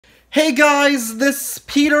Hey guys, this is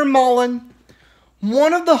Peter Mullen.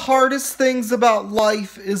 One of the hardest things about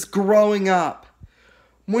life is growing up.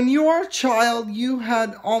 When you are a child, you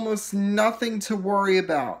had almost nothing to worry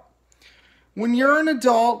about. When you're an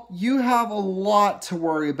adult, you have a lot to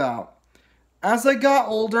worry about. As I got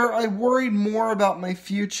older, I worried more about my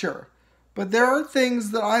future. But there are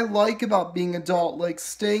things that I like about being adult, like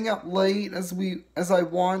staying up late as I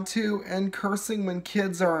want to and cursing when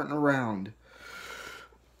kids aren't around.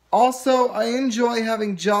 Also, I enjoy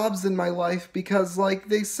having jobs in my life because, like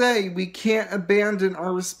they say, we can't abandon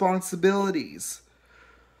our responsibilities.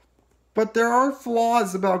 But there are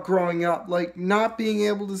flaws about growing up, like not being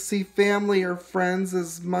able to see family or friends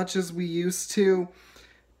as much as we used to,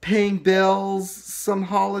 paying bills, some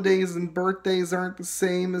holidays and birthdays aren't the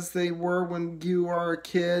same as they were when you are a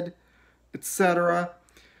kid, etc.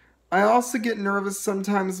 I also get nervous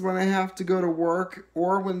sometimes when I have to go to work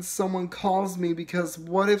or when someone calls me because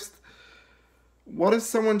what if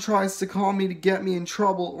someone tries to call me to get me in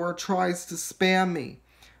trouble or tries to spam me?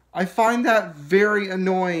 I find that very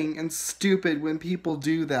annoying and stupid when people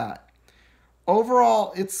do that.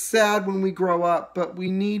 Overall, it's sad when we grow up, but we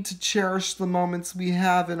need to cherish the moments we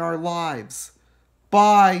have in our lives.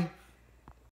 Bye.